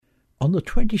On the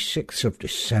 26th of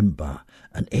December,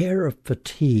 an air of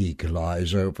fatigue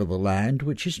lies over the land,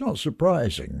 which is not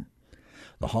surprising.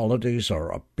 The holidays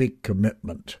are a big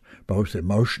commitment, both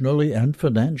emotionally and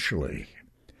financially.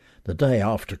 The day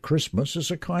after Christmas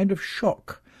is a kind of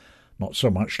shock, not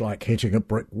so much like hitting a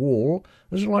brick wall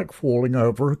as like falling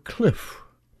over a cliff.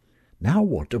 Now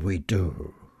what do we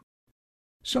do?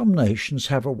 Some nations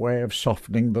have a way of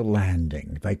softening the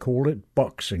landing. They call it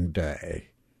Boxing Day.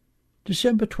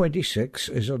 December 26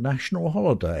 is a national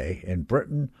holiday in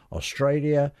Britain,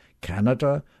 Australia,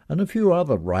 Canada, and a few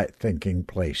other right-thinking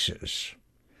places.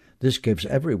 This gives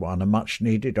everyone a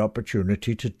much-needed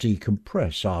opportunity to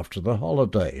decompress after the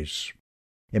holidays.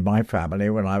 In my family,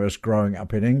 when I was growing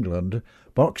up in England,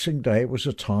 Boxing Day was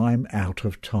a time out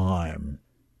of time.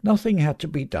 Nothing had to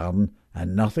be done,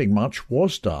 and nothing much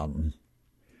was done.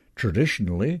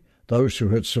 Traditionally, those who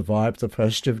had survived the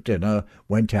festive dinner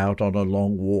went out on a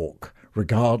long walk,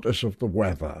 regardless of the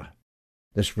weather.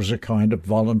 This was a kind of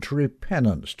voluntary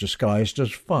penance disguised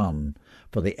as fun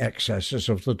for the excesses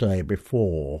of the day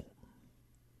before.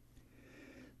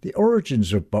 The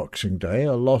origins of Boxing Day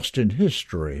are lost in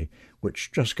history,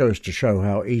 which just goes to show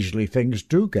how easily things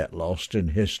do get lost in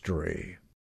history.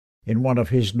 In one of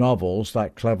his novels,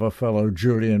 that clever fellow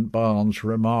Julian Barnes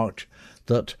remarked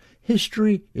that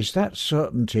history is that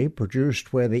certainty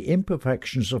produced where the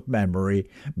imperfections of memory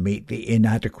meet the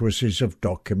inadequacies of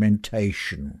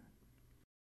documentation.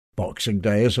 Boxing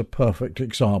Day is a perfect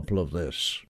example of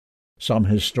this. Some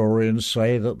historians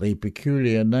say that the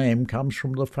peculiar name comes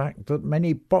from the fact that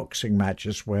many boxing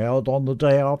matches were held on the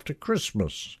day after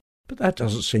Christmas, but that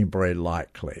doesn't seem very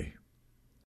likely.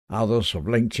 Others have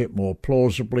linked it more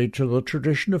plausibly to the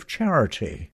tradition of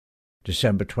charity.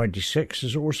 December 26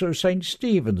 is also St.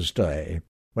 Stephen's Day,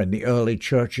 when the early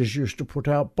churches used to put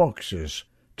out boxes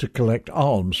to collect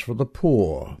alms for the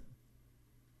poor.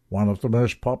 One of the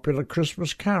most popular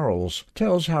Christmas carols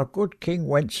tells how good King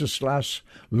Wenceslas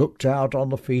looked out on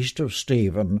the feast of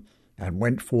Stephen and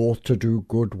went forth to do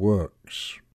good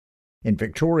works. In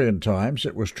Victorian times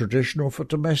it was traditional for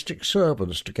domestic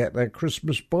servants to get their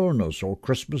Christmas bonus or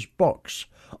Christmas box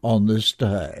on this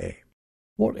day.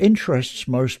 What interests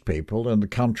most people in the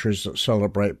countries that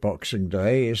celebrate Boxing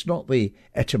Day is not the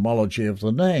etymology of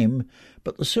the name,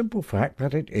 but the simple fact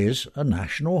that it is a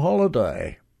national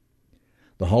holiday.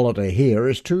 The holiday here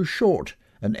is too short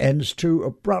and ends too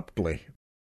abruptly.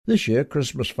 This year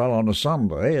Christmas fell on a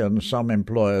Sunday, and some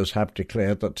employers have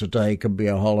declared that today can be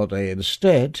a holiday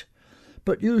instead,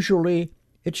 but usually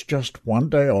it's just one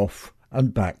day off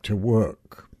and back to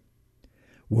work.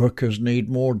 Workers need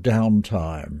more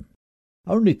downtime.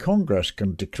 Only Congress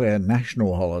can declare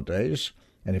national holidays,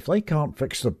 and if they can't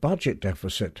fix the budget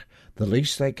deficit, the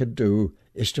least they can do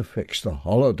is to fix the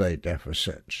holiday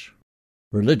deficit.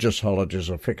 Religious holidays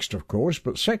are fixed, of course,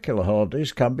 but secular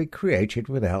holidays can be created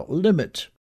without limit.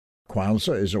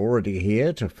 Kwanzaa is already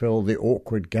here to fill the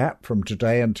awkward gap from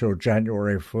today until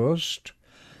January 1st.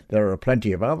 There are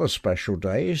plenty of other special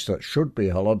days that should be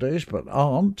holidays but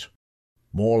aren't.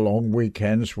 More long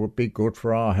weekends would be good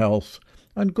for our health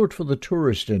and good for the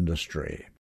tourist industry.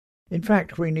 In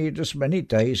fact, we need as many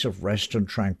days of rest and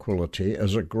tranquility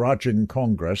as a grudging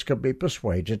Congress can be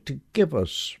persuaded to give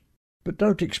us. But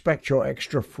don't expect your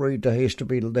extra free days to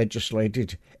be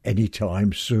legislated any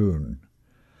time soon.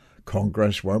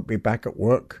 Congress won't be back at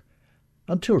work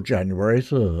until January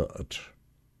 3rd.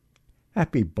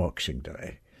 Happy Boxing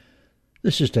Day.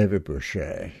 This is David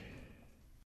Boucher.